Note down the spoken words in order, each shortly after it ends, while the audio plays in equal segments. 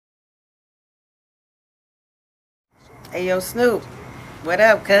Hey, yo, Snoop. What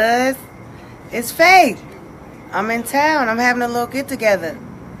up, cuz? It's Faith. I'm in town. I'm having a little get-together.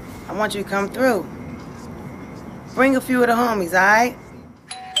 I want you to come through. Bring a few of the homies, alright?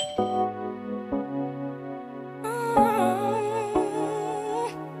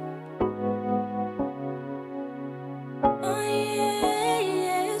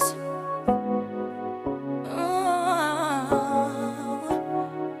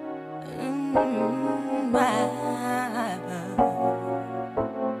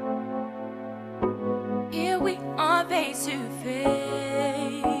 Here we are face to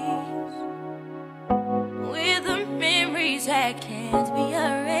face with the memories that can't be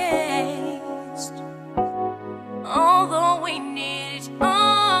erased. Although we need each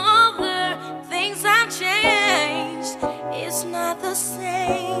other, things have changed. It's not the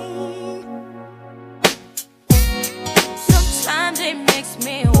same. Sometimes it makes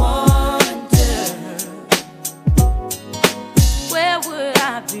me wonder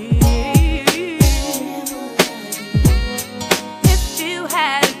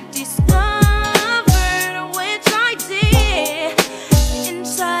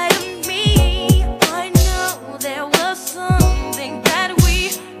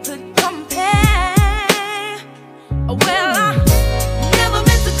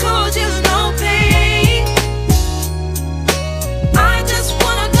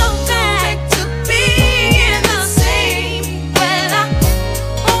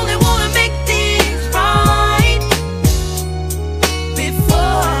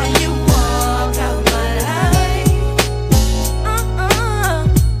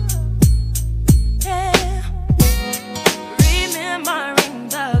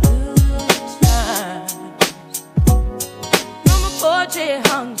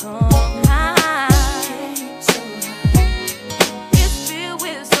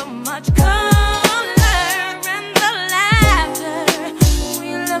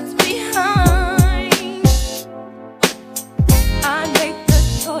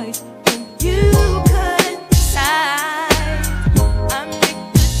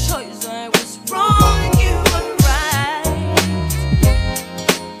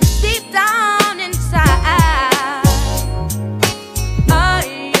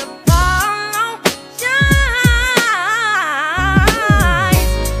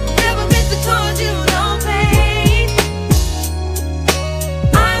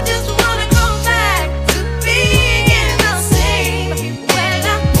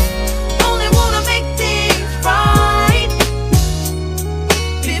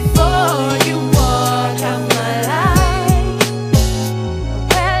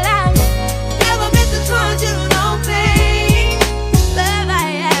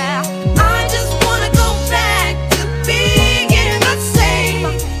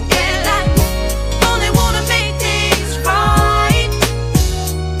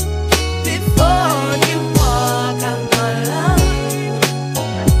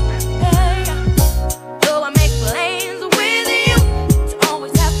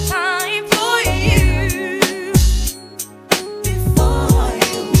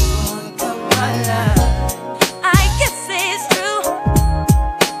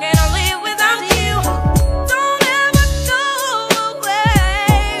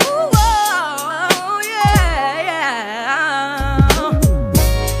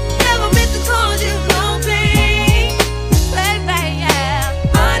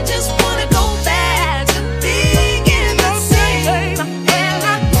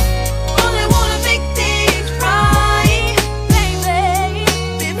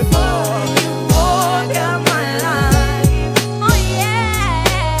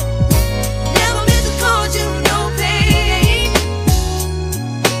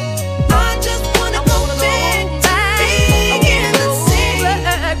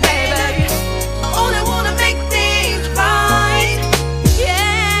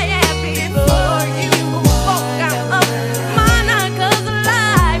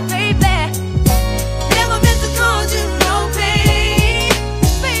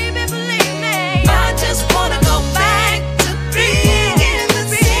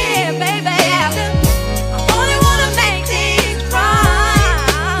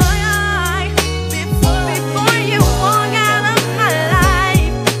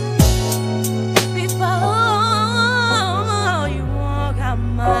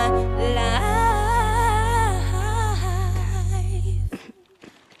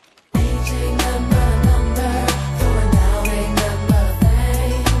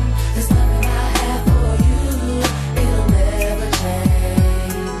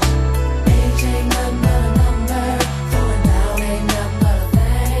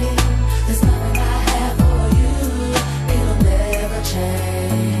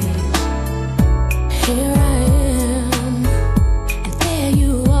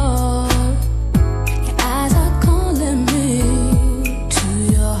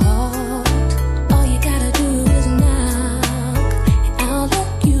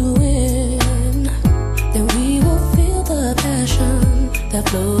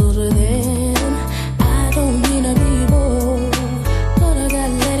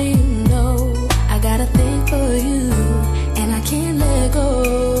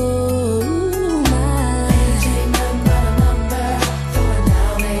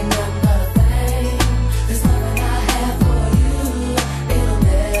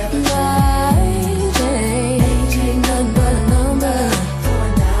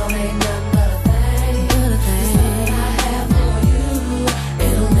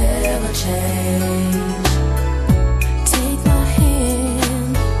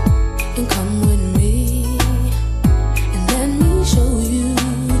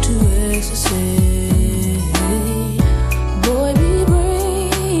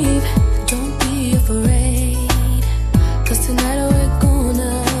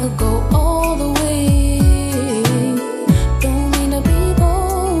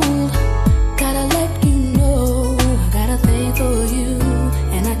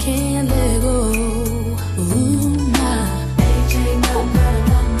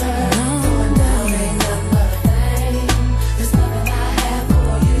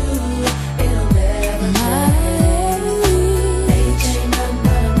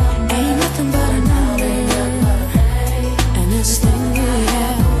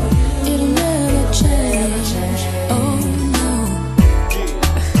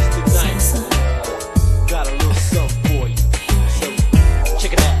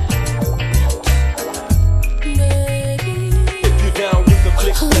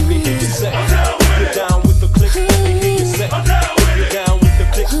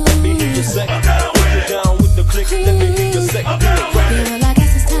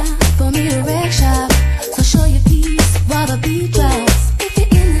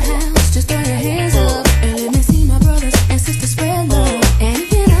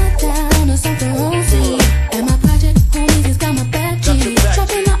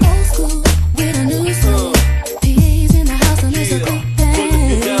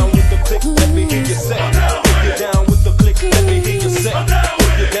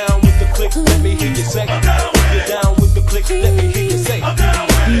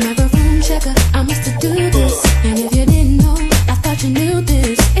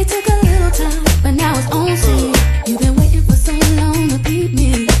It took a little time, but now it's on scene. You've been waiting for so long to beat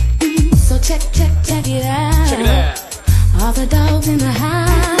me. So check it out. Check it out. All the dogs in the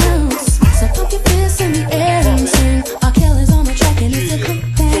house. So pump your fists in the air and sing. R. Kelly's on the track and it's a good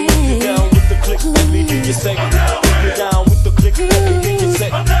thing. If you're down with the click, let me hear you say. If you're down with the click, let me hear you say.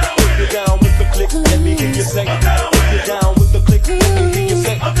 If you're down with the click, let me hear you say. If you're down with the click, let me hear you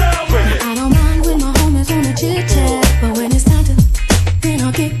say. I don't mind when my homies wanna chit chat, but when it's time to, then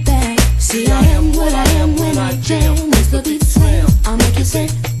I'll get back. See, I am what I am when I jam. It's the beat slam, I'll make you say.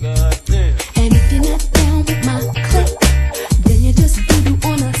 And if you're not down with my click, then you just do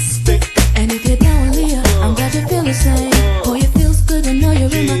on a stick. And if you're down with Leah, I'm glad you feel the same. Boy, it feels good to know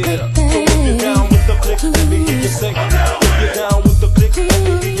you're in my click thing. If you're down with the click, let me hear you say. If you're down with the click, let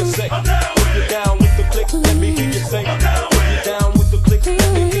me hear you say. If you're down with the click, let me hear you say. If you're down with the click,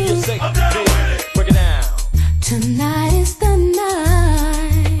 let me hear you say. Break it down. Tonight is the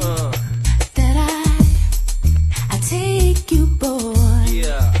night that I take you, boy.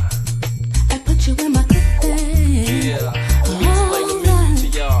 Yeah. I put you in my click thing. Yeah. Let me explain the meaning to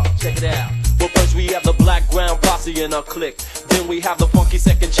y'all. Check it out. Well, first we have the black ground posse in her clique. Then we have the funky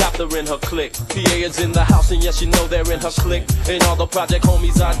second chapter in her clique. PA is in the house, and yes, you know they're in her clique. And all the project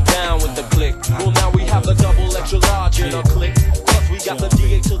homies are down with the clique. Well, now we have the double extra large in her clique. Plus we got the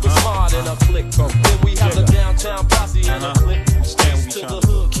DA to the smart in her clique. Then we have the downtown posse in her clique. To the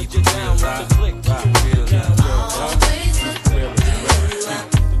hood, keep you down with the clique. Keep it down. Keep it real,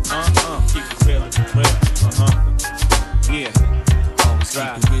 yeah. Always keep it real,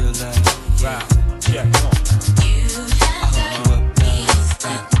 right. Yeah, come on.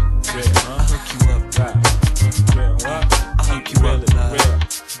 I hook you up, right. I hook you up,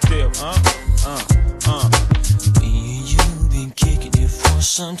 Me and you been kicking it for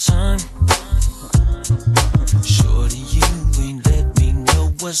some time. Shorty, you ain't let me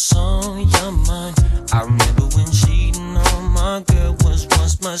know what's on your mind. I remember when cheating on my girl was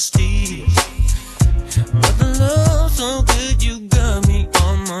once my steed. But the love so good, you got me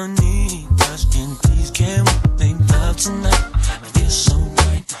on my knees. Asking, please, can we make love tonight? I feel so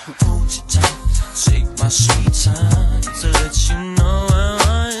right, hold you tight. Take my sweet time to let you know how I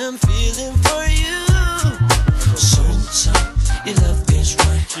am feeling for you. So tight, your love is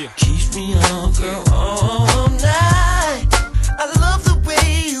right, keeps me on, girl, all night. I love the way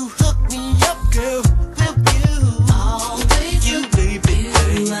you hook me up, girl, with you. Always you, baby, baby.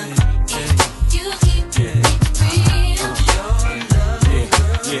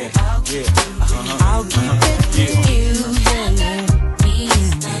 I'll keep it real.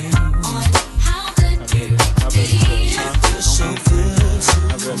 So good to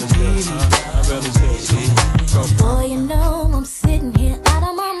me. Boy, you know I'm sitting here out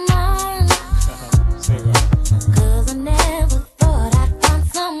of my mind. 'Cause I never thought I'd find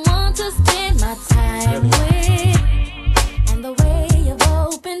someone to spend my time with. And the way you've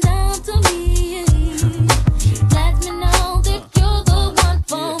opened up to me lets me know that you're the one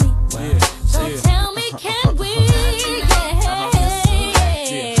for me. So tell me, can we?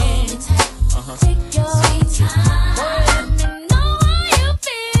 Take your sweet time. Let me know how you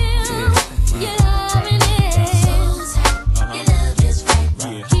feel. You're loving it. Your love is right.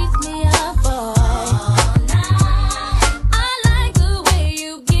 Keeps me up all night. I like the way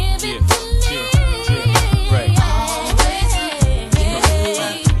you give it to me. Always if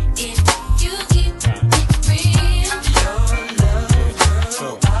you keep it real.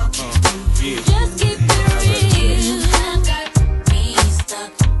 Just keep it real. You have got me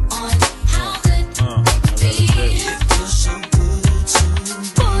stuck on how good it feels. So good to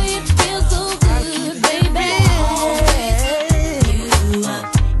Boy, it feels so good, baby.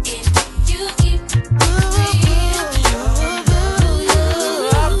 If you keep it real.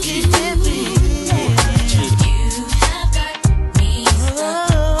 I'll keep it real. You have got me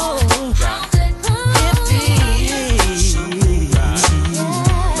stuck on how good it feels.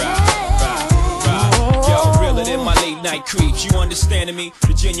 Yo, realer than my late night creeps. You understanding me?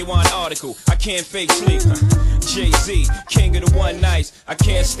 The genuine article. I can't fake sleep. Jay-Z, king of the one nights. I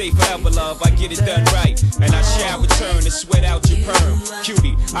can't stay forever, love. I get it done right. And I shall return to sweat out your perm.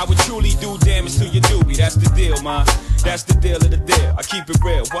 Cutie, I would truly do damage to your doobie. That's the deal, ma. That's the deal of the deal. I keep it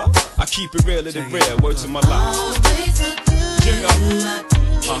real. What? I keep it real of the real. Words of my life. Always a good Check out.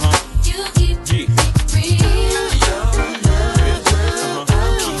 you keep Yeah. it real.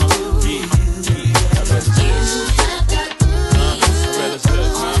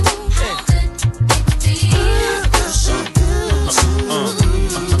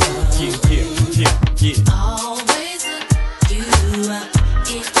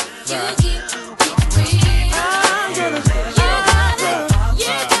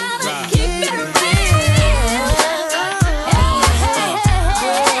 Yeah.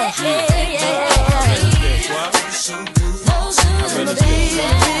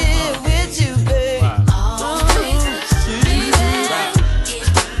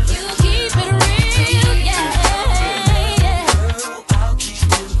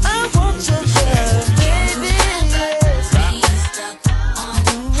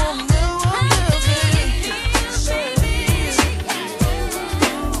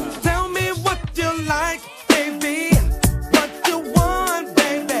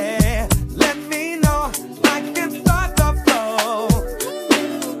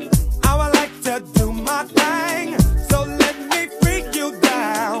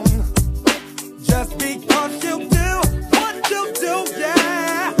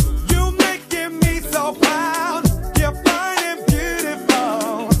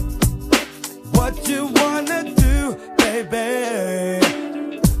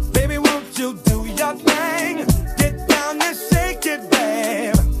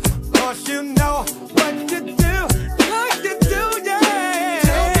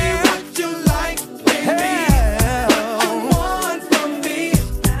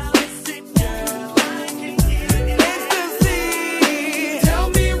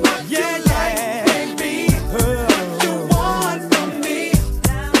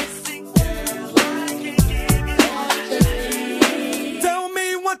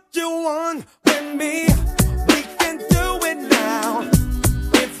 fun with me. We can do it now.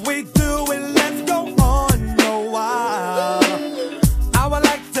 If we do it, let's go on a while. I would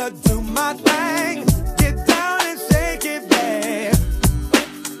like to do my thing. Get down and shake it, babe.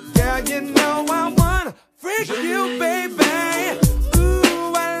 Girl, you know I wanna freak you, baby.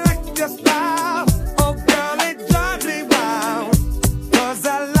 Ooh, I like your style. Oh, girl, it drives me wild. 'Cause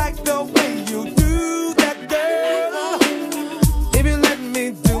I like the way you do that, girl. If you let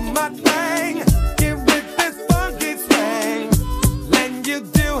me do my thing, get with this funky swing. Then you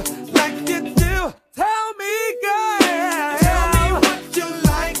do like you do. Tell me, girl. Tell me what you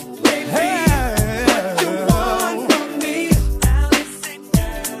like, baby. What you want from me.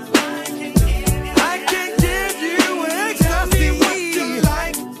 I can give you ecstasy. What you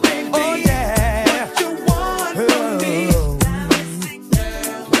like, baby. Oh yeah. What you want from me.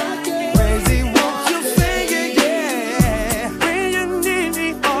 Crazy, won't you sing it, yeah. When you need me,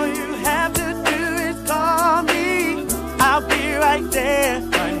 all you have to do is call me. I'll be right there,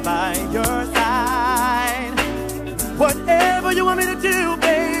 right by your side. Whatever you want me to do,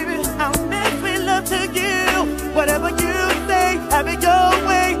 baby, I'll make sweet love to you. Whatever you say, have it your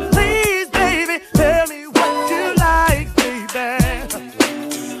way. Please, baby, tell me what you like, baby.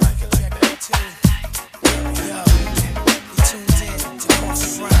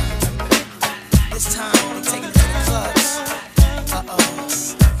 This time we're taking it to the clubs.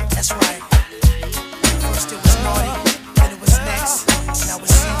 That's right. First it was naughty, then it was next, now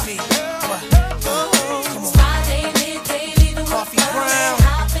it's CB. What? Come on. Coffee Brown.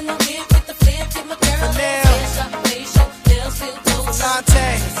 Vanille. Latte.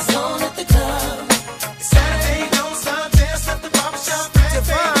 Saturday, don't stop, dance at the barbershop.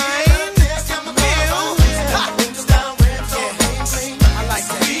 Divine. I like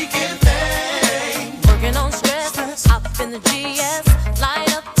that. Weekend thing. Working on stress, up in the GS. Light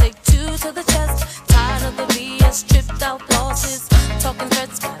up, take two to the chest. Tired of the BS, tripped out bosses. Talking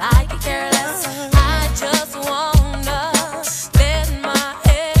threats, but I could care less. I just wanna let my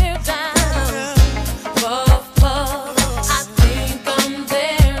hair down. Puff, puff, I think I'm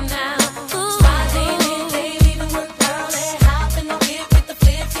there now. Friday, leave the work early. Hop in the whip with the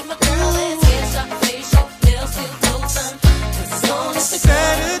flip, get my girl in. Headshot, facial, nails, still toe sun. 'Cause it's on at the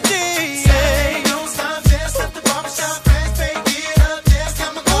club. Saturday, don't stop, dance at the barbershop. Friends pay, get up, dance,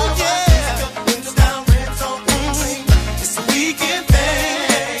 got my girl. Windows down, rims on clean. It's a weekend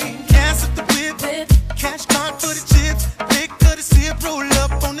thing. Gas at the whip, cash card for the chips. Liquor to sip, roll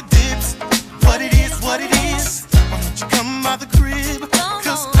up on the dips. What it is, what it is. Why don't you come out the crib?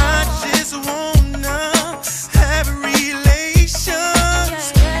 'Cause I just wanna have relations.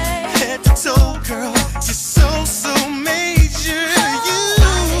 Head to toe, girl, you're so major. You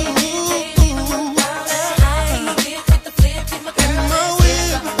in my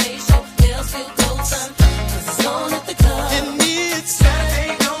whip, and it's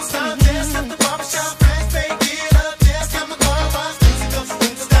Saturday, don't stop, dance at the barbershop. Friends pay, get up, dance, got my car wash. Music goes,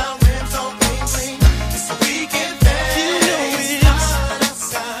 windows down, rims on clean. It's a weekend thing. You know it's hot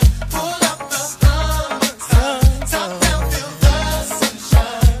outside. Pull up the top down, feel the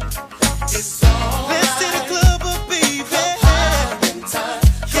sunshine. It's all let's hit the club up, baby. Hop in time,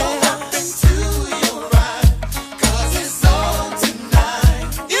 go hop into your ride. 'Cause it's on tonight.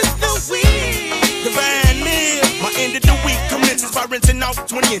 It's the week. Divine meal. My end of the week commences by rinsing off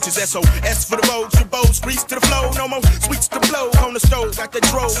 20 inches. SOS for the roads, your bows, grease to the flow. No more sweets to blow on the stove, got the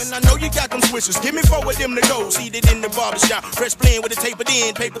dro. And I know you got them swishers. Give me 4 of them to go. Seated in the barbershop, fresh blend with a tapered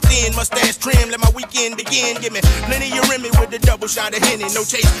in, paper thin, mustache trim. Let my weekend begin. Give me plenty of Remy with the double shot of Henny. No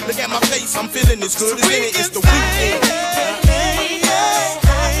chase. Look at my face, I'm feeling as good as in it. It's the weekend.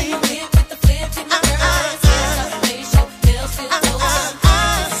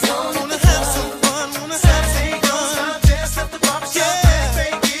 Wanna have some fun, wanna have some fun. Dance at the barbershop. Friends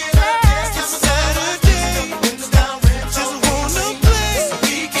pay, get up, dance, got my Saturday. Windows down, rims on clean. Just wanna play. It's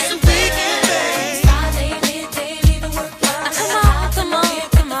a weekend thing. Come on, come on.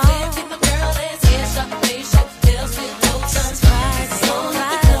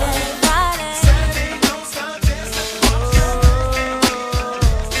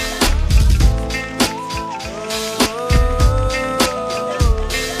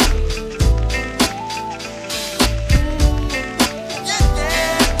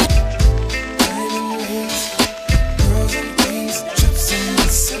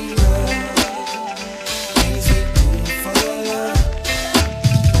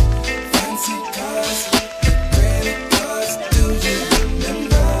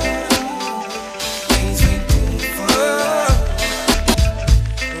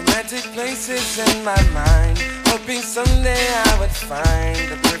 places in my mind, hoping someday I would find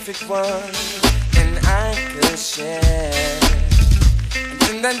the perfect perfect one, and I could share. And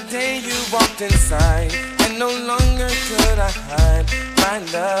then that day you walked inside, and no longer could I hide my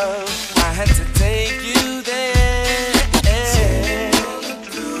love. I had to take you there. Sailing on a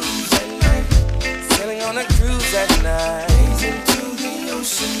cruise at night. Sailing on a cruise at night. Into the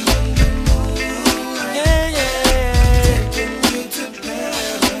ocean under moonlight. Yeah, yeah. Taking you to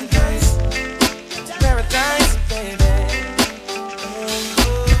paradise. To paradise, baby.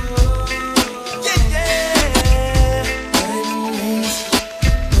 Yeah, yeah. Diamond rings,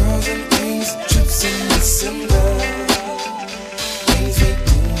 girls and things, trips in December. Things we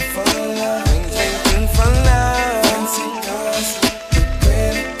do for love. Things we do for love. Fancy cars, the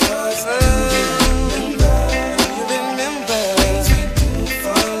credit cards. You remember things we do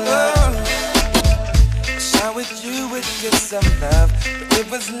for love. Shot with you with gifts of love, but it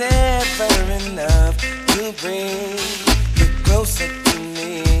was never enough to bring you closer to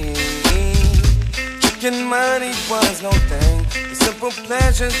me. Tricking money was no thing. The simple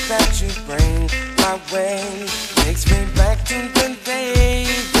pleasures that you bring my way takes me back to the day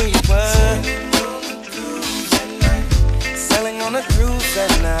we were sailing on a cruise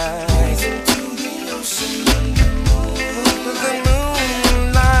at night. Into the ocean under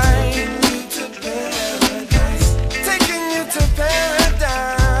moonlight. Taking you to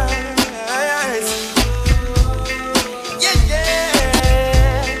paradise. Yeah,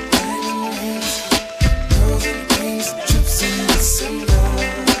 yeah. Diamond rings, girls and things, trips in December.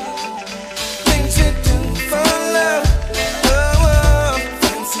 Things you do for love. Oh, oh.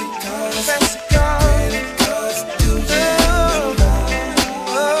 Fancy cars, credit cards. Do you remember?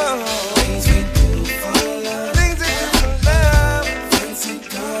 Oh, things we do for love. Things we do for love. Fancy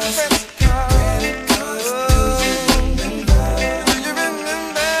cars, credit cards. Do you remember? Do you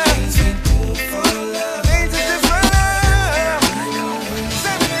remember? Things we do for love. Things we do for love.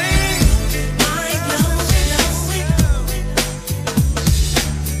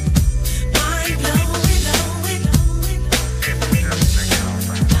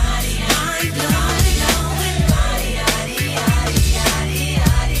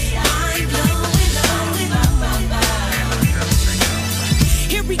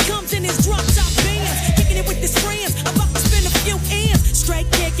 Here he comes in his drop top bands, kicking it with his friends. About to spin a few ends, straight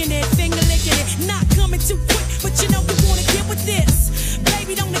kicking it, finger licking it. Not coming too quick, but you know we wanna get with this.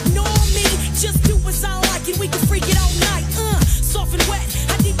 Baby, don't ignore me, just do as I like and we can freak it all night. Soft and wet,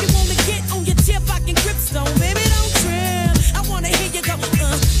 how deep you wanna get on your tip? I can grip stone, baby, don't trip. I wanna hear you go,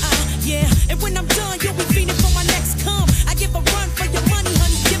 yeah. And when I'm done, you'll be feeding for my next come. I give a run for your money,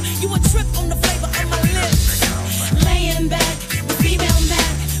 honey, dip. You a trip on the flavor of my lips. Laying back, the female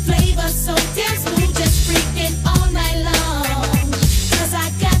Mac, flavor so damn smooth, just freaking all night long. 'Cause I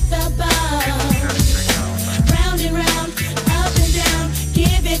got the bomb. Round and round, up and down,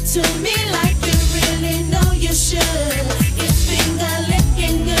 give it to me like you really know you should. It's finger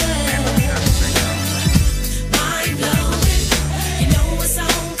licking good. Mind blowing, you know it's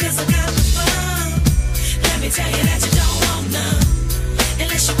on 'cause I got the bomb. Let me tell you that you don't want none,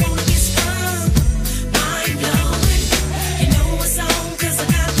 unless you wanna get sprung. Mind blowing, you know it's on 'cause I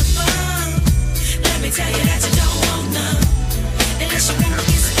got the bomb. Let me tell you that you don't want none, unless you wanna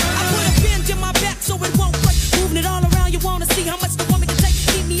get sprung. I put a bend in my back so it won't break. Moving it all around, you wanna see how much the woman can take.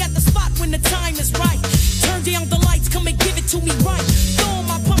 Keep me at the spot when the time is right. Turn down the light,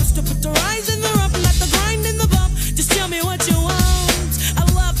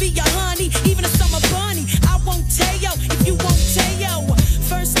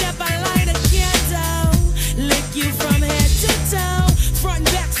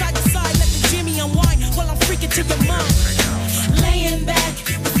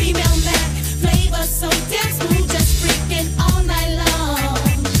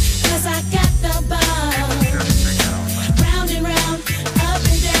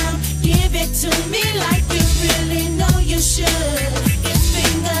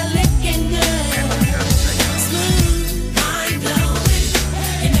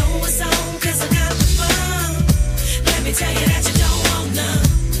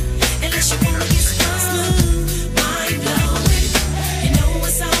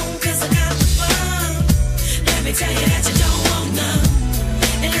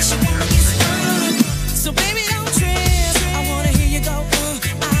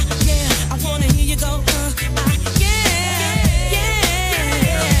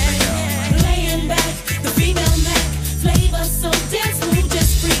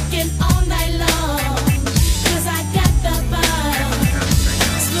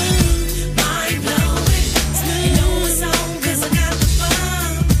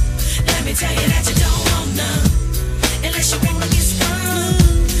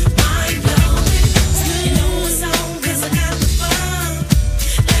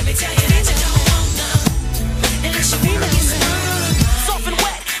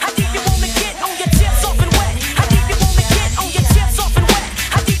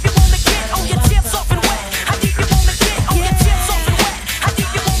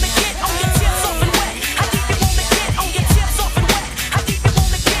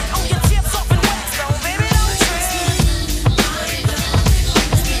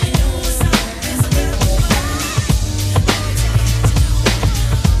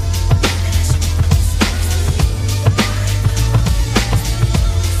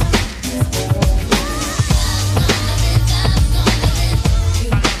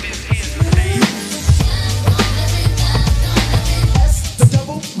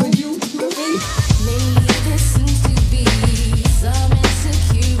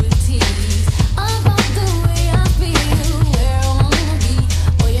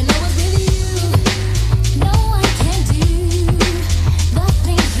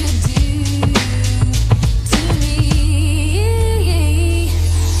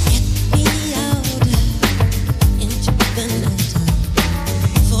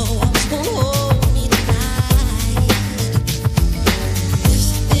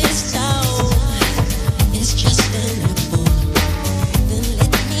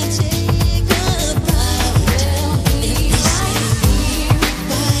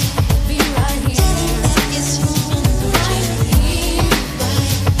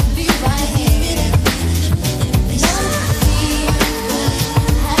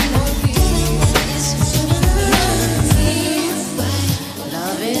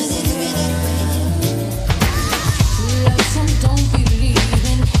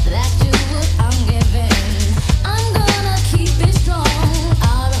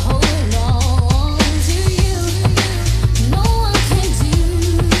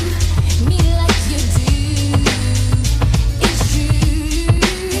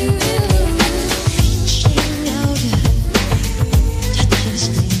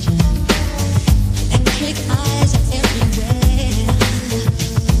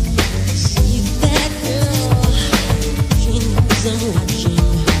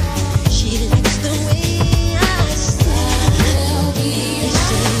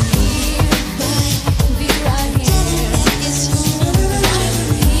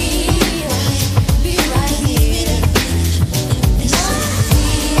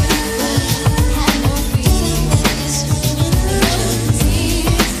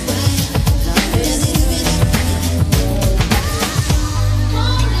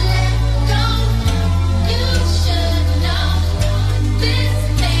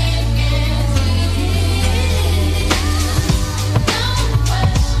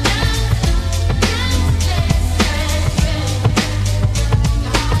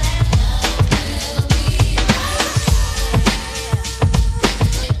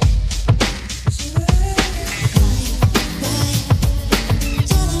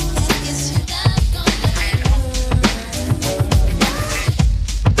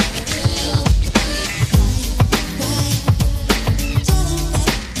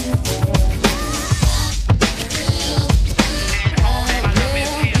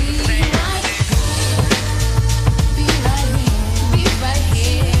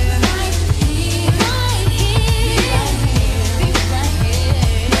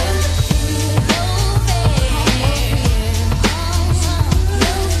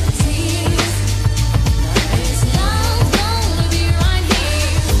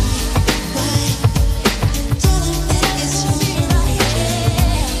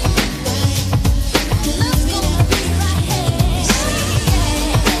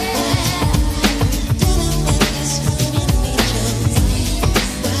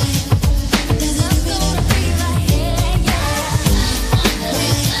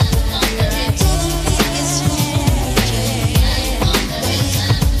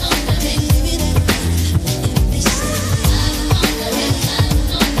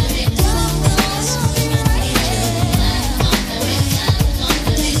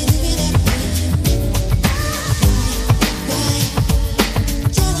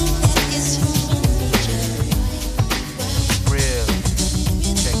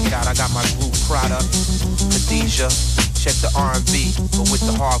 my group product, Khadijah. Check the R&B, but with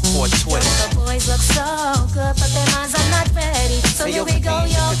the hardcore twist. The boys look so good, but their minds are not ready. So Hey, here yo, we go,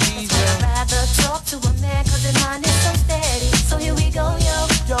 yo. Khadijah. I'd rather talk to a man, cause his mind is so steady. So here we go, yo.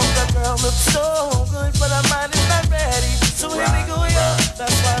 Yo, the girl looks so good, but her mind is not ready. So here we go, yo.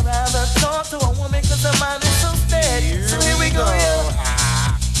 That's why I'd rather talk to a woman, cause her mind is so steady. So here we go, yo.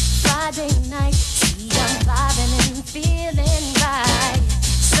 Friday night, see I'm vibing and feeling right.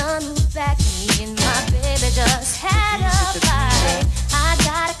 Sun moved back, me and my baby just had a fight. I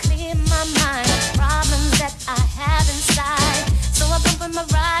gotta clear my mind of problems that I have inside. So I'm bumping my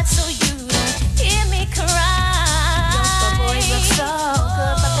ride so you don't hear me cry. The boys look so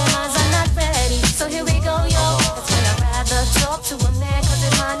good, but their minds are not ready. So here we go, yo. That's why I'd rather talk to a man, cause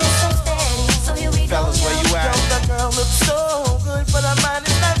his mind is so steady. So here we go, Fellas, yo. where you at? Yo, the girl looks so good, but her mind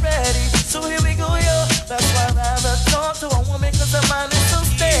is not ready. So here we go, yo. That's why I'd rather talk to a woman, cause her mind is so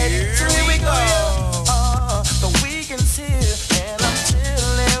steady. So here we go, yo. The weekend's here, and I'm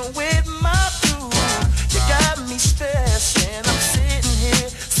chilling with my crew. You got me stressed, and I'm sitting here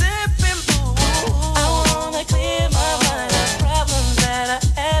sipping boo. I wanna clear my mind of problems that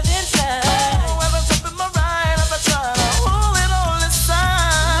I have inside. Oh, as I'm jumping my ride, as I try to hold it all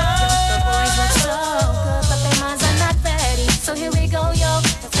inside. The boys look so good, but their minds are not ready. So here we go, yo.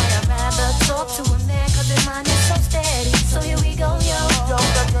 That's why I'd rather talk to a man, cause his mind is so steady. So here we go, yo. Yo,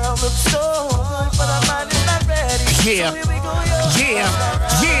 the girl looks so good, but her mind is not ready. Yeah. So here we go, yo.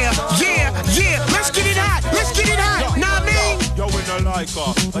 Yeah. Let's get it hot. Know what I mean? Yo, when I like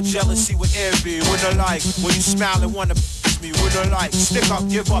her, a jealousy with envy, when I like, when you smile and wanna me, when I like, stick up,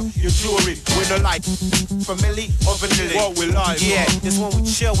 give up your jewelry, when I like, family or vanilla. What we like, yeah, it's when we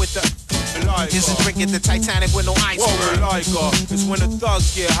chill with the like, isn't drinking the Titanic with no ice. What we like, it's when the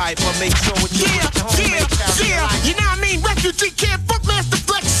thugs get hype, but make sure with you Yeah. You know what I mean? Refugee camp, Funk Master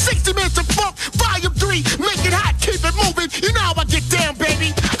Flex, 60 minutes of funk, volume 3, make it hot, keep it moving. You know how I get down,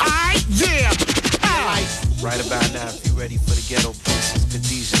 baby. Alright, yeah. Right about now, if you ready for the ghetto princess,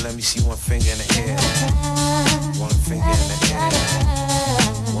 Khadijah, let me see one finger in the air. One finger in the air.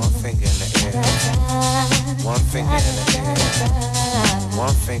 One finger in the air. One finger in the air.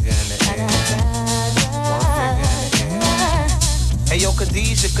 One finger in the air. One finger in the air. Hey yo,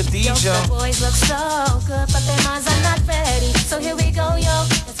 Khadijah. Yo, the boys look so good, but their minds are not ready. So here we go, yo.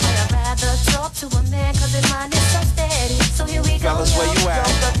 That's why I'd rather talk to a man, cause his mind is so steady. So here we go, Fellas, yo. where you at?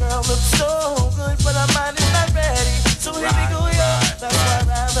 Yo, the girl looks so good, but her mind is not ready. So here we go, yo. That's why I'd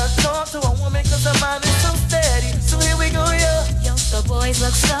rather talk to a woman, cause her mind is so steady. So here we go, yo. Yo, the boys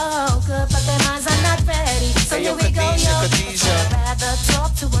look so good, but their minds are not ready. So Hey, yo, here we go, yo. Khadijah. I'd rather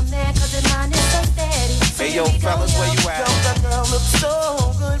talk to a man, cause his mind is so steady. So Hey here yo, we go, fellas, where you Yo, at? the girl looks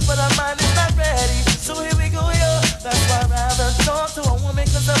so good, but her mind is not ready. So here we go, yo. That's why I'd rather talk to a woman,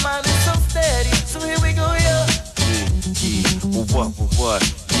 cause her mind is so steady. So here we go, yo. Yeah, what?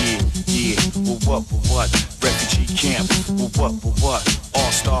 Yeah, what? Refugee camp, what?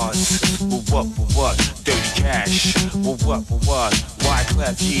 All stars, what? Dirty cash, what?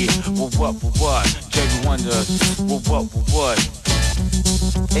 Wyclef, yeah, what? Jerry Wonder, what?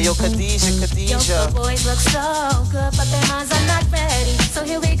 Hey yo, Khadijah. Yo, the boys look so good, but their minds are not ready. So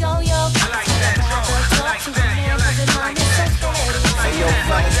here we go, yo. I like that, I like that, I like that. Hey yo,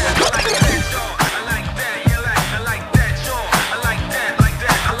 fellas,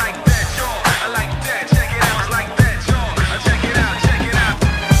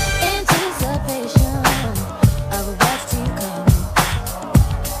 Anticipation of what's to come.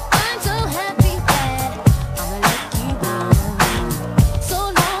 I'm so happy that I'ma let you go. So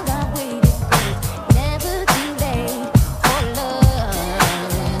long I waited, but never too late for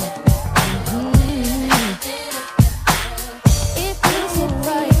love. If you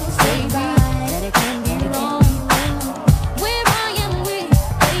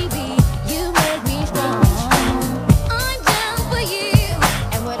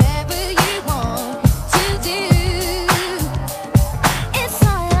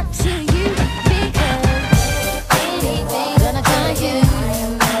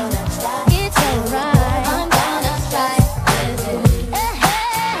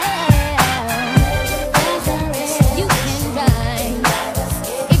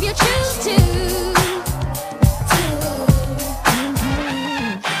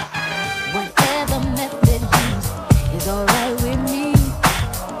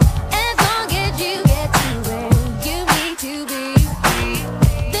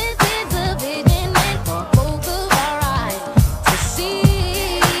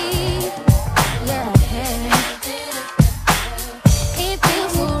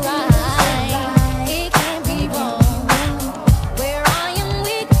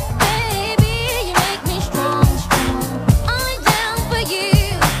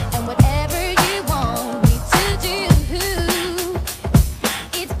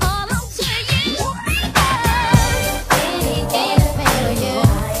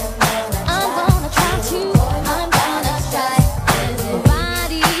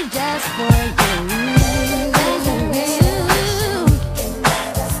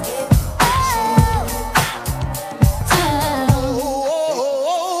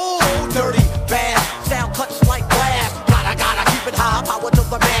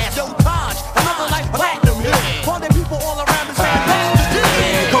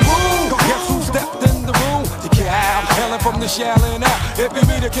shelling out. If you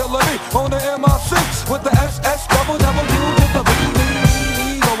be the killer me on the MRC with the SS double to the B.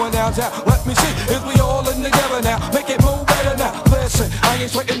 Going downtown, let me see if we all in together now. Make it move better now. Listen, I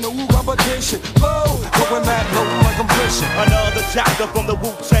ain't sweating no competition. Low, going mad low like I'm fishing. Another chapter from the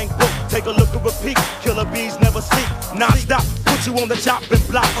Wu-Tang book. Take a look and repeat. Killer bees never sleep. Non-stop, put you on the chopping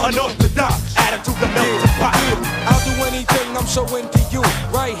block. Unorthodox, attitude to melt the pot. I'll do anything, I'm so into you.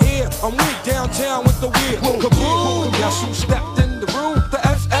 Right here, I'm weak downtown with the wheel. Kaboom! Guess who stepped in the room? The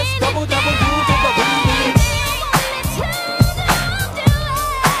SS double to the B.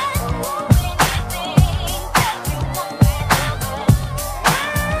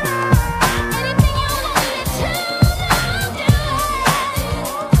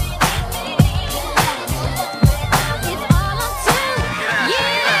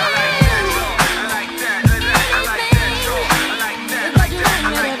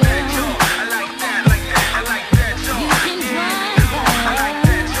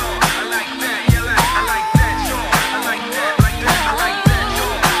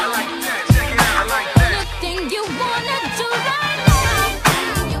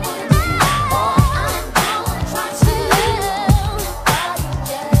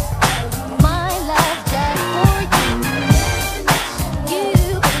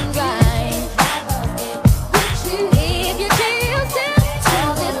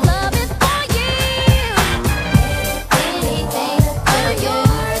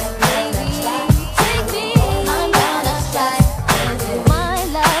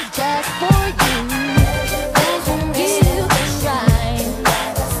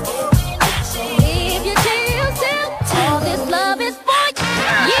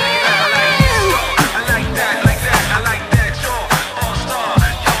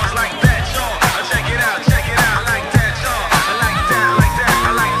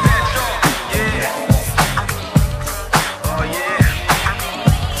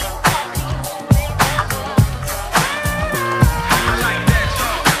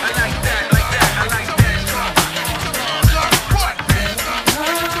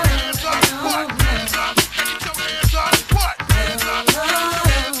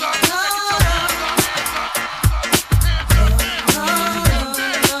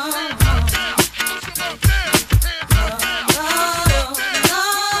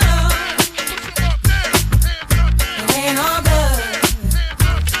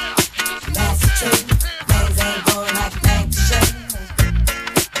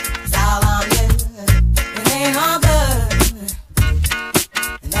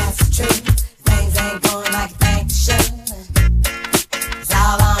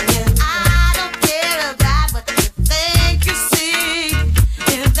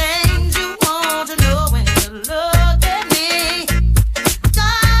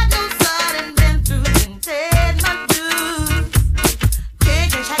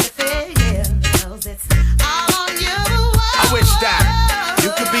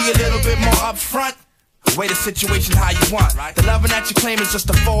 Situation how you want. The loving that you claim is just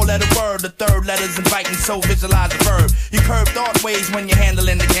a four-letter word. The third letter's inviting, so visualize the verb. You curve thought ways when you're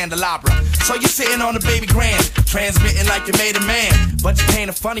handling the candelabra. So you're sitting on the baby grand, transmitting like you made a man. But you paint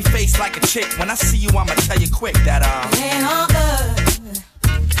a funny face like a chick. When I see you, I'ma tell you quick that it ain't all good.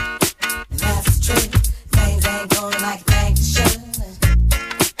 That's the truth. Things ain't going like you think they should.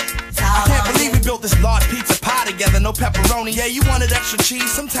 I can't believe we built this large pizza pie together, no pepperoni. Yeah, you wanted extra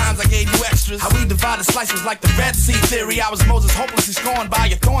cheese, sometimes I gave you extras. How we divided slices like the Red Sea theory. I was Moses hopelessly scorned by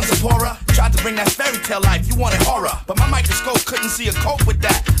your thorns, Zipporah. Tried to bring that fairy tale life, you wanted horror. But my microscope couldn't see a cope with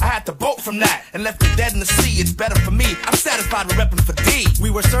that. I had to bolt from that and left it dead in the sea. It's better for me, I'm satisfied with repping for D. We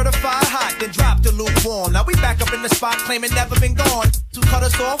were certified hot, then dropped the lukewarm. Now we back up in the spot, claiming never been gone. To cut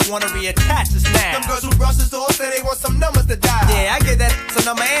us off, wanna reattach us now. Them girls who brush us off say they want some numbers to dial. Yeah, I get that, some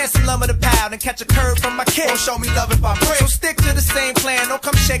number and some lumber to pound. And catch a curve from my kid. Don't show me love if I pray. So stick to the same plan, don't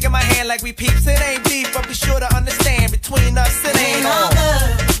come shaking my hand like we peeps. It ain't deep, but be sure to understand, between us it ain't all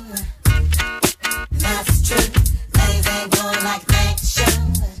good. That's the truth. Things ain't going like you think they should.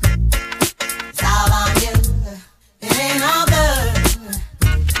 It's all on you. It ain't all good.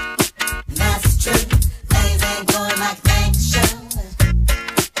 That's the truth. Things ain't going like you think they should.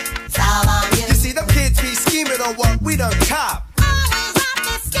 It's all on you. You see, them kids be scheming on what we done cop. Always out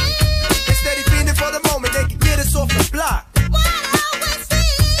there scheming. They steady fiending for the moment they can get us off the block. What always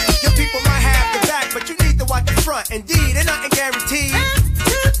see? Your people might have the back, but you need to watch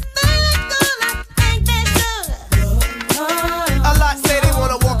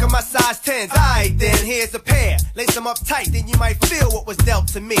I'm uptight, then you might feel what was dealt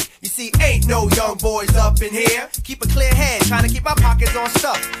to me. You see, ain't no young boys up in here. Keep a clear head, trying to keep my pockets on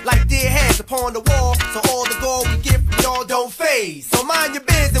stuff. Like dear heads upon the wall, so all the gold we get from y'all don't phase. So mind your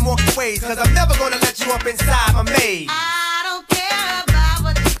biz and walk your ways, cause I'm never gonna let you up inside my maze. I don't care about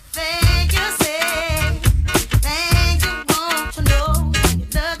what you think you say. Things you want to know when you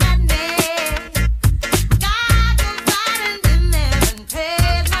look at me. Got confided in them and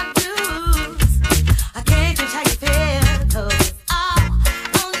paid my dues. I can't change how you feel, cause it's all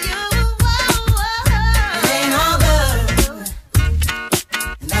on you. It ain't all good,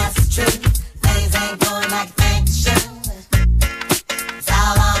 and that's the truth. Things ain't going like you think they should. It's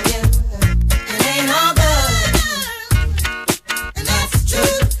all on you. It ain't all good,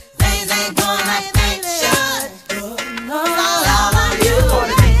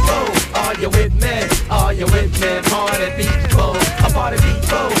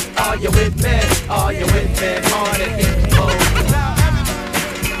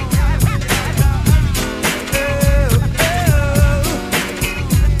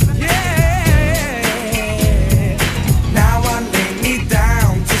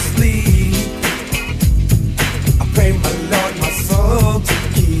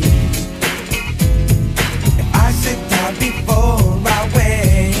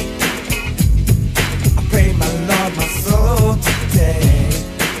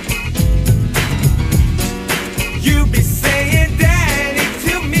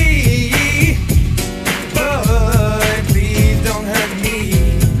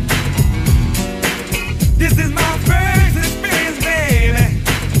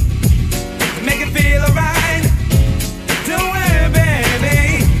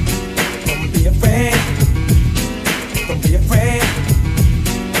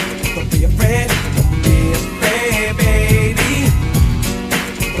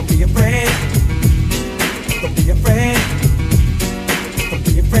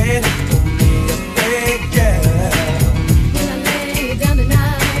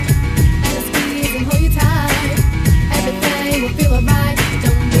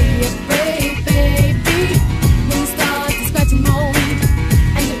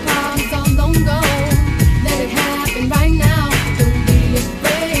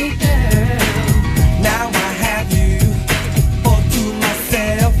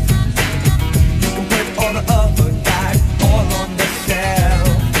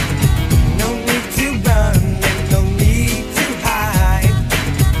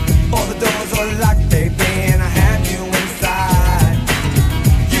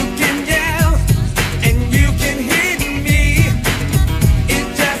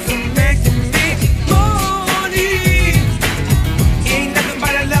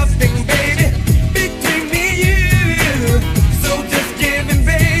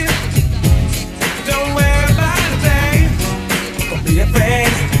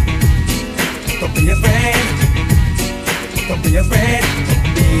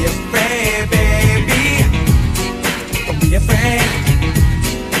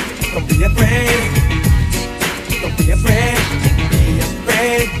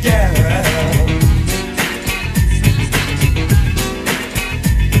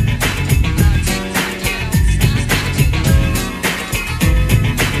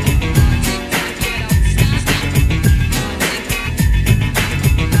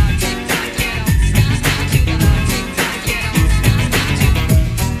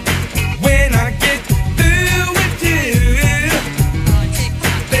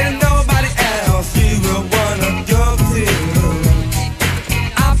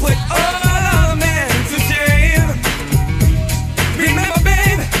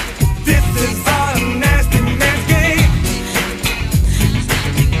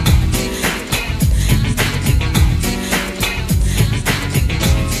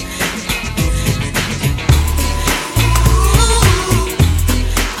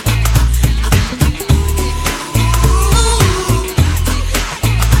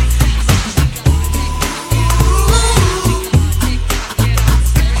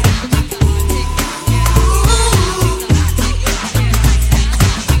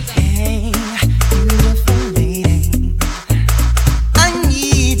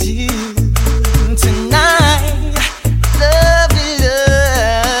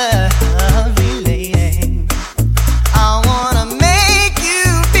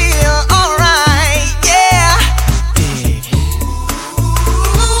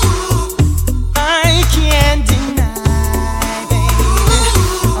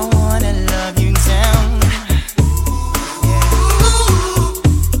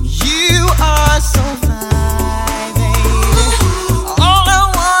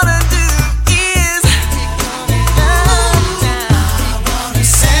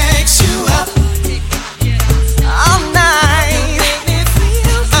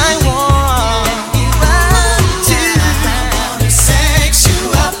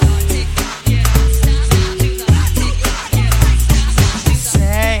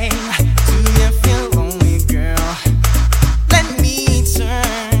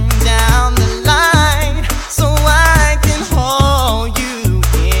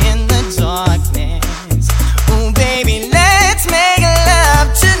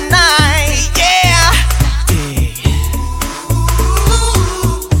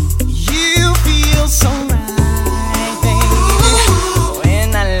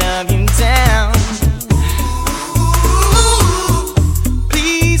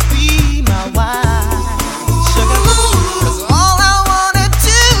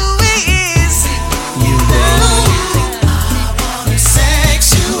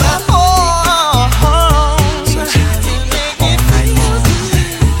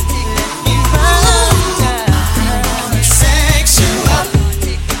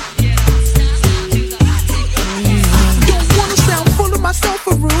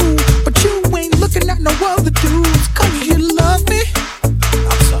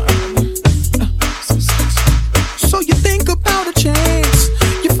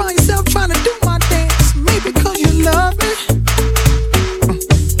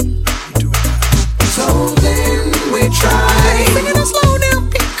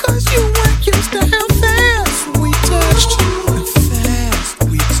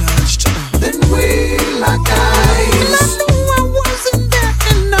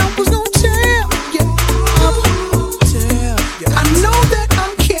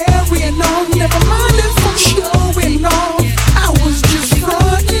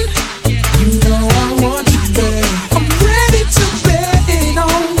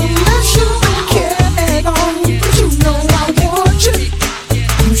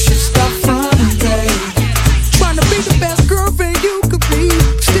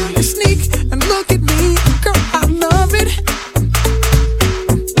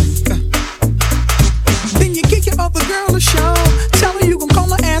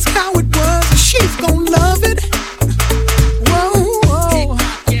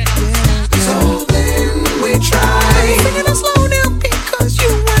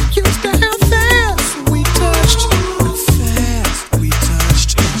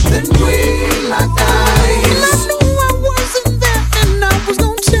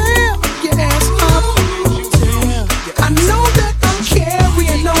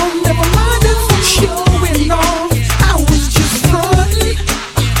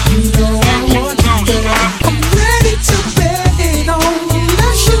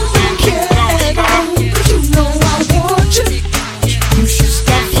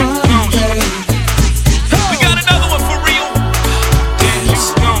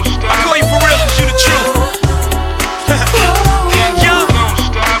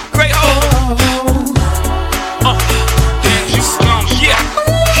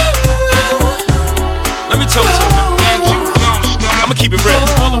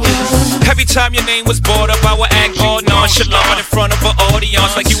 time your name was brought up, I would act all nonchalant in front of an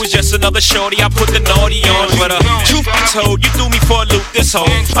audience like you was just another shorty. I put the naughty on, but truth be told, you threw me for a loop this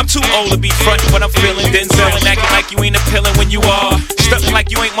whole. I'm too old to be frontin' when I'm feeling Denzel and acting like you ain't appealing when you are. Stuffin' like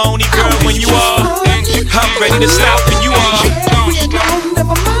you ain't my only girl when you are. I'm ready to stop when you are.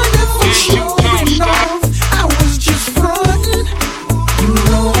 Never mind if it's showing off. I was just frontin'. You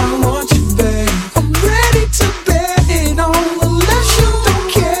know I want you, babe. I'm ready to bet it on, unless you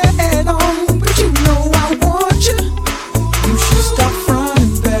don't care at all. But you know I want you. You should stop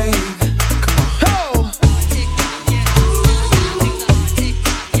frontin', babe. Come on.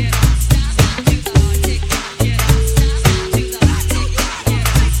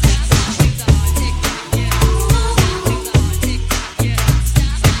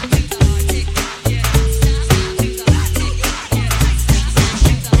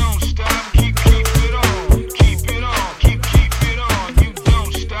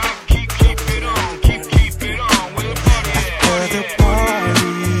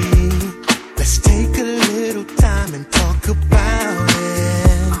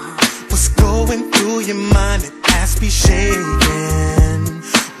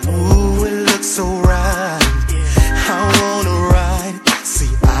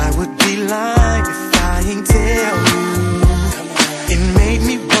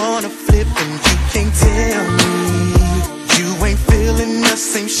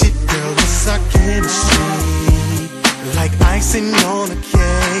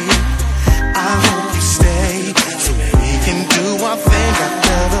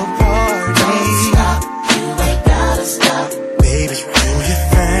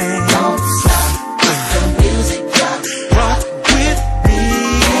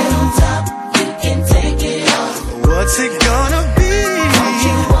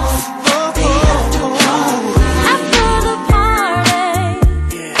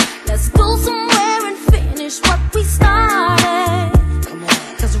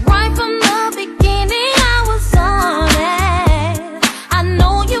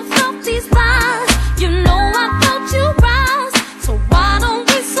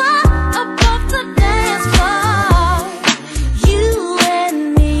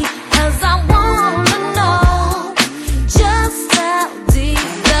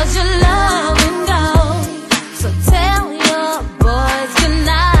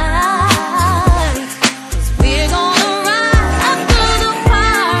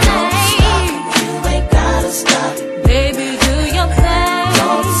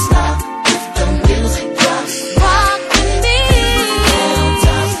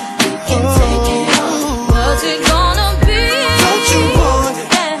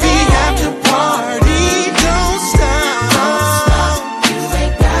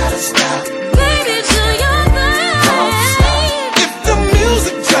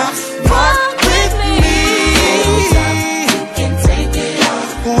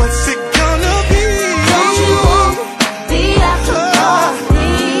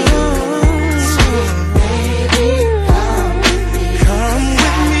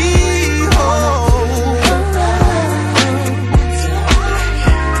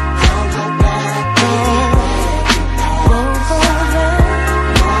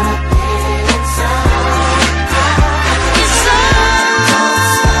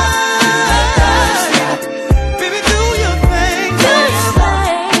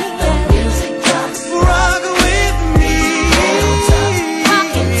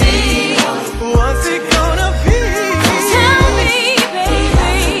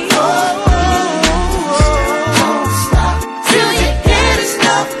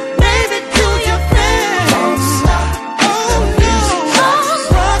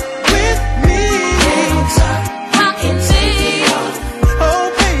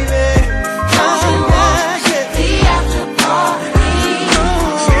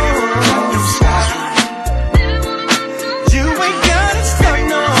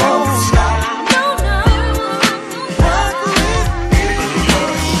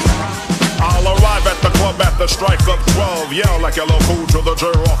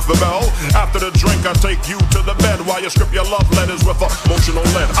 After the drink, I take you to the bed while you script your love letters with emotional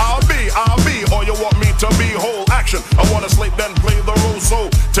lead. I'll be, or you want me to be whole action. I wanna sleep, then play the role.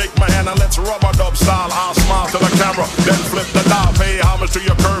 So take my hand and let's rub-a-dub style. I'll smile to the camera, then flip the dial. Pay homage to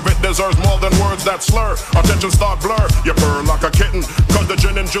your curve, it deserves more than words that slur. Attention start blur, you purr like a kitten. Cause the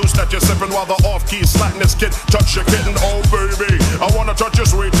gin and juice that you're sipping while the off-key slatin' this kid. Touch your kitten, oh baby, I wanna touch your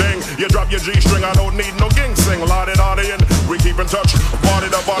sweet thing. You drop your G-string, I don't need no ginseng. La-di-da-di, and we keep in touch. Body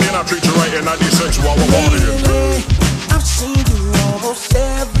to body, and I treat you right in 96 while we're partying. I've seen you almost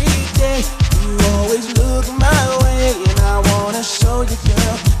every day. You always look my way, and I wanna show you,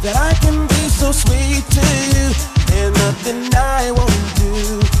 girl, that I can be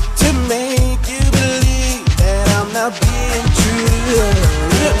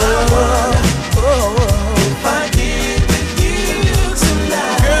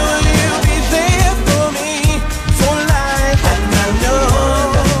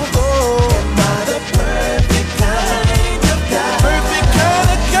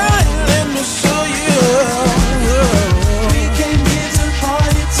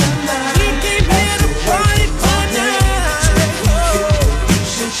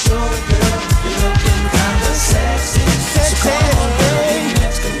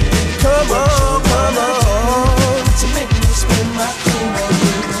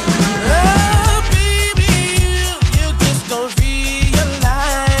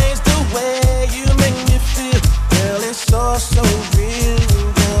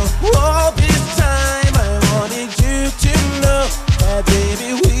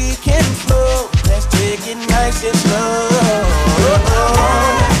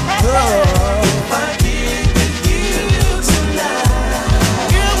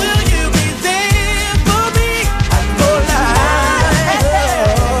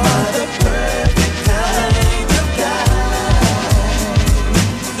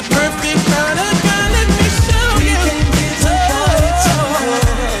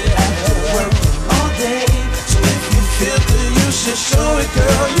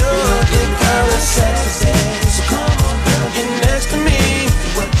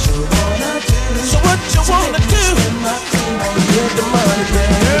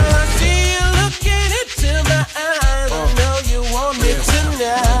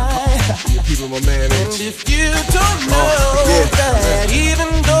with my man And if you don't know that, even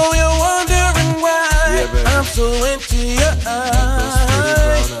though you're wondering why I'm so into your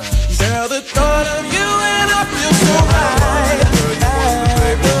eyes, girl, the thought of you and I feel so high.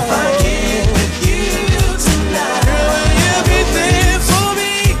 If I get with you tonight, girl, will you be there for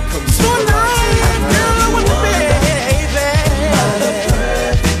me? Tonight, girl, I want to be, baby.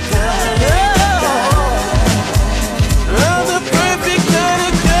 I'm the perfect kind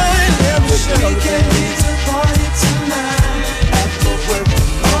of guy. Let me show you. We can leave the party tonight. After work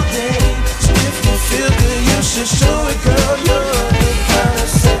all day. So if you feel good, you should show it, girl. You're the kind of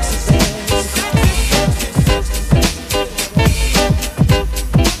sexy thing.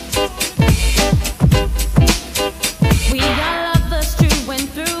 We got lovers true and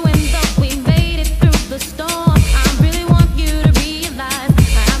through, and though we made it through the storm, I really want you to realize,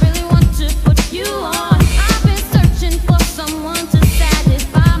 I really want to put you on. I've been searching for someone to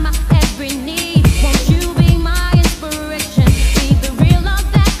satisfy my every need. Won't you be my inspiration? Be the real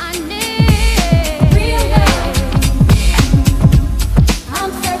love that I need. Real love.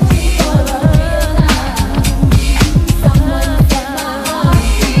 I'm searching for a real love. Someone to set my heart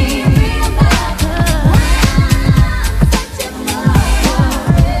free. Real love.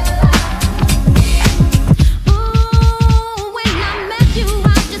 Ooh, when I met you, I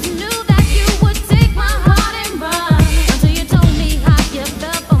just knew that you would take my heart and run. Until you told me how you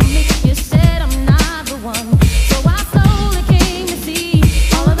felt for me. You said I'm not the one. So I slowly came to see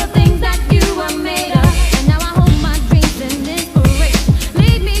all of the things that you were made of. And now I hold my dreams and inspiration.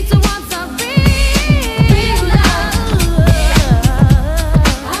 Lead me towards a real love.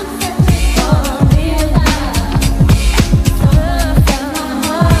 I'm searching for a real love. Someone to set my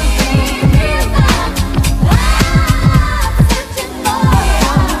heart free. Real love. I'm searching for a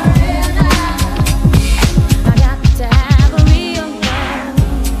real love. I got to have a real love.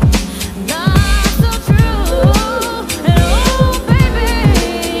 Love so true. And oh, baby,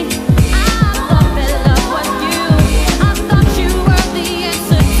 I thought that love was you. I thought you were the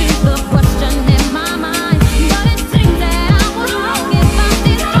answer to the question in my mind. But it seems that I was wrong. If I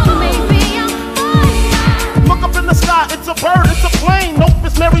did wrong, maybe I'm fine. Look up in the sky, it's a bird, it's a plane. Nope,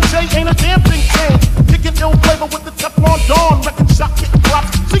 it's Mary J, ain't a damn thing changed. Kicking ill flavor with the Teflon Dawn. Wrecking shot, kicking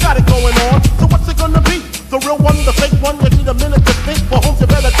props, she got it going on. So what's it gonna be? The real one, the fake one? You need a minute to think. For homes, you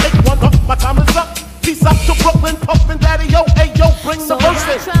better take one. My time is up. Peace out to Brooklyn, Puffin' Daddy, yo, hey, yo, bring So the verse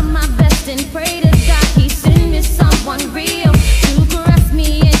I in. try my best and pray to God He send me someone real to caress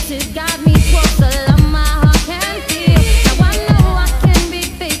me and to guide me towards the love my heart can feel. Now I know I can be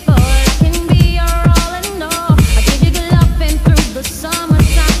faithful, I can be your all in all. I give you good loving through the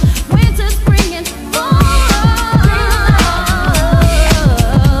summertime, winter, spring, and fall.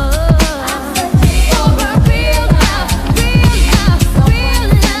 I'm searching for a real love, real love, real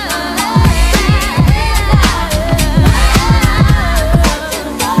love.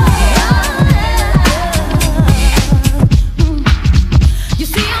 You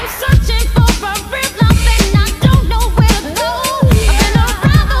see, I'm searching for a real love and I don't know where to go. I've been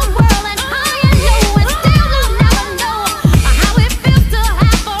around the world and high and low, and still you never know how it feels to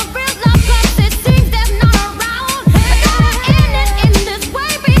have a real love. 'Cause it seems there's none around. I gotta end it in this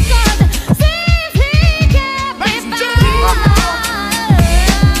way because it seems he can't be found.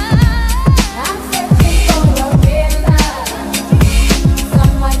 I'm searching for a real love,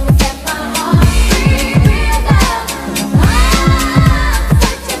 someone to set my heart free. Real love. I'm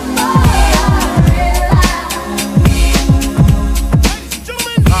searching for a real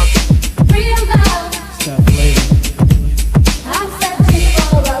love. Real love. Stop flavor. I'm searching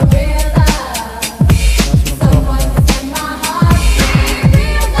for a real love. Someone to set my heart free.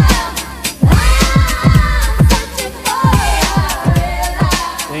 Real love. I'm searching for a real love.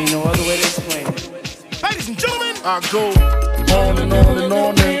 There ain't no other way to explain it. Ladies and gentlemen, I go on and on and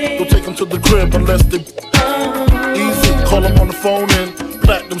on and don't take them to the crib unless they easy. Call them on the phone and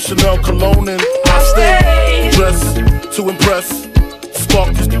platinum Chanel cologne and I stay dressed to impress, spark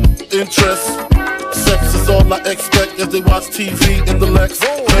interest. Sex is all I expect as they watch TV in the Lex.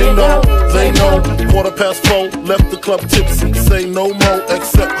 They know. 4:15, left the club tipsy. Say no more,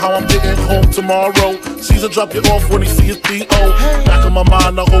 except how I'm getting home tomorrow. Caesar drop you off when he see his P.O. Back in my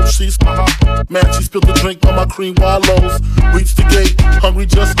mind, I hope she's man, she spilled the drink on my cream wallows. Reached the gate, hungry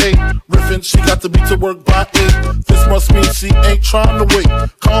just ate. Riffin', she got to be to work by 8. This must mean she ain't trying to wait.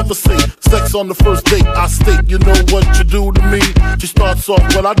 Conversate, sex on the first date. I state, you know what you do to me. She starts off,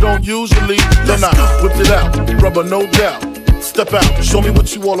 well, I don't usually. Then I whipped it out, rubber no doubt. Step out, show me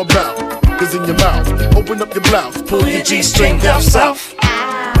what you all about. Is in your mouth, open up your blouse, pull your G-string down south.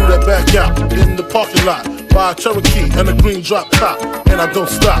 Do that back out in the parking lot. Buy a Cherokee and a green drop top, and I don't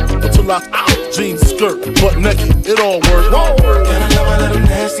stop until I jeans, skirt, butt naked, it all works. And I love my little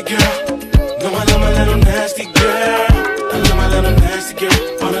nasty girl. No, I love my little nasty girl. I love my little nasty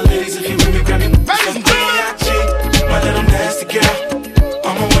girl. All the ladies, if you with me, grab me. My little nasty girl.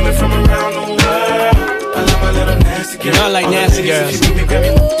 All my women from around the world. I love my little nasty girl. You know I like nasty girls.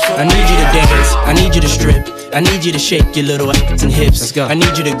 I need you to dance, I need you to strip, I need you to shake your little ass and hips. Let's go. I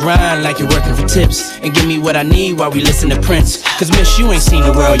need you to grind like you're working for tips, and give me what I need while we listen to Prince. Cause miss, you ain't seen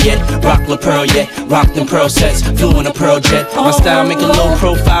the world yet. Rock La Pearl yet, rock them pearl sets, flew in a pearl jet. My style make a low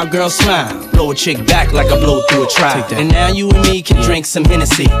profile girl smile, blow a chick back like I blow through a trial. And now you and me can drink some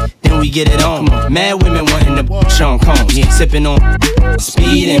Hennessy, then we get it on. Mad women wanting to Sean Combs, sipping on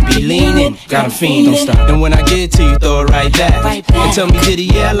speed and be leaning, got 'em fiending. And when I get it to you, throw it right back, and tell me, diddy,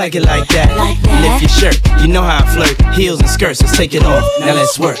 yeah, I like it like that. Lift your shirt, you know how I flirt. Heels and skirts, let's take it off. Now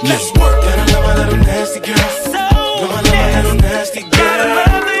let's work. Let's work. And I love my little nasty girl. No, I love my little nasty girl. I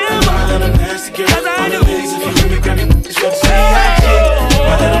love my little nasty girl. All the ladies, if you with me, grab me. It's for the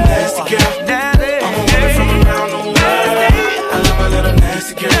my little nasty girl. I'm a woman from around the world. I love my little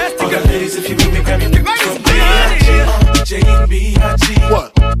nasty girl. All the ladies, if you with me, grab me. It's for the J-B-I-G.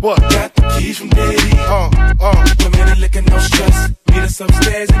 What? Got the keys from Diddy. Women and liquor, no stress. Meet us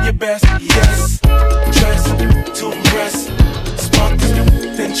upstairs in your best. Yes. Dress to impress. Spark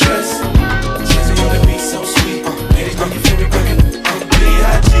then dress. Jazzy on the beat, so sweet. Ladies, know you feel me, baby. I'm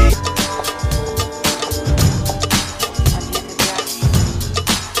B.I.G.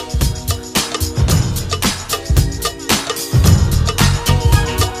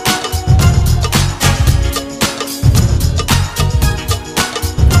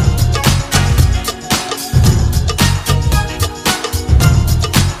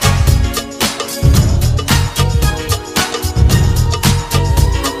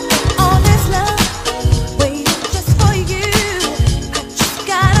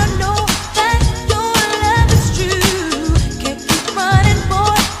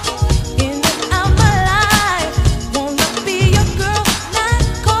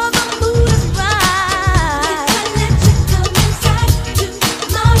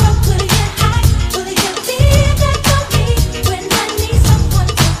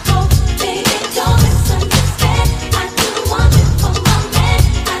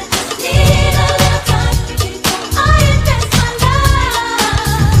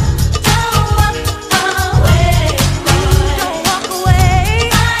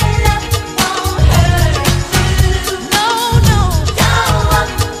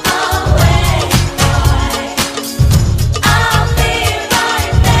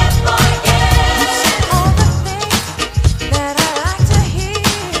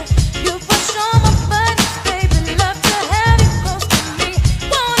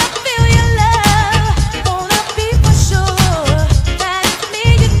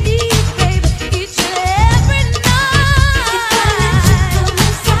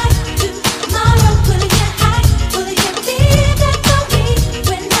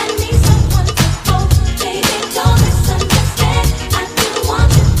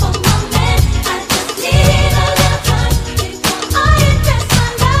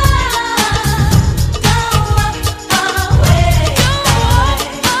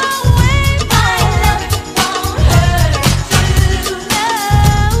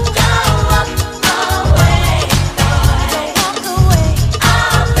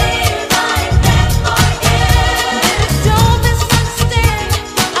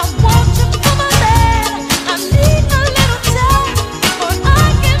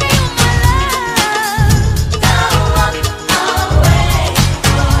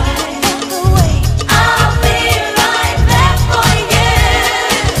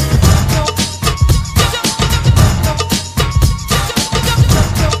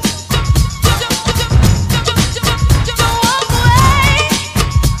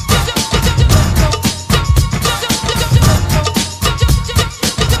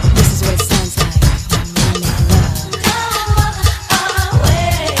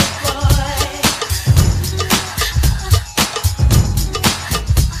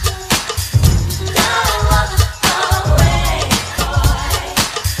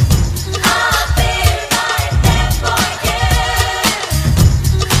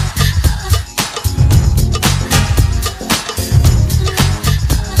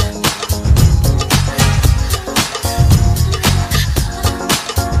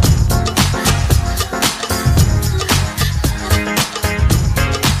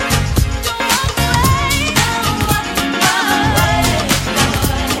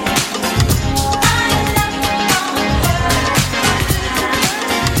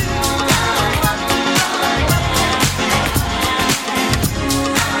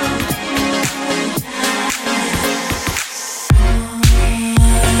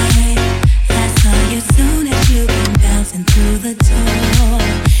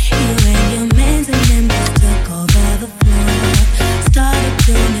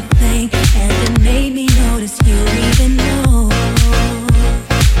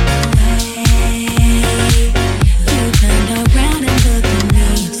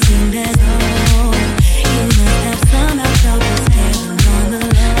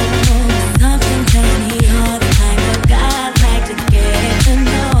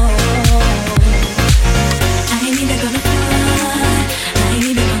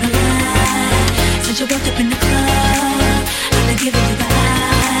 walked up in the club, I've been giving you the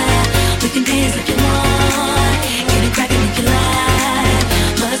eye. We can dance if you want, get it crackin' if you like.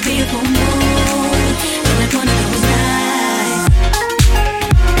 Must be a full moon, feel like one of those nights.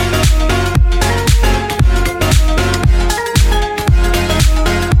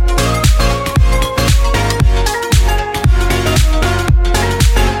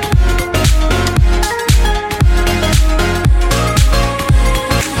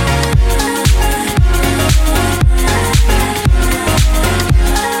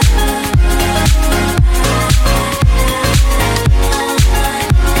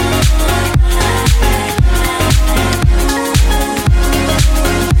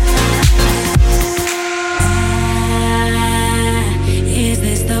 Is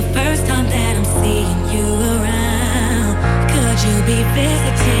this the first time that I'm seeing you around? Could you be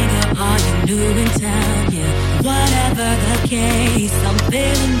visiting or are you new in town? Yeah, whatever the case, I'm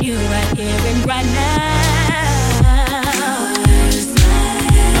feeling you right here and right now.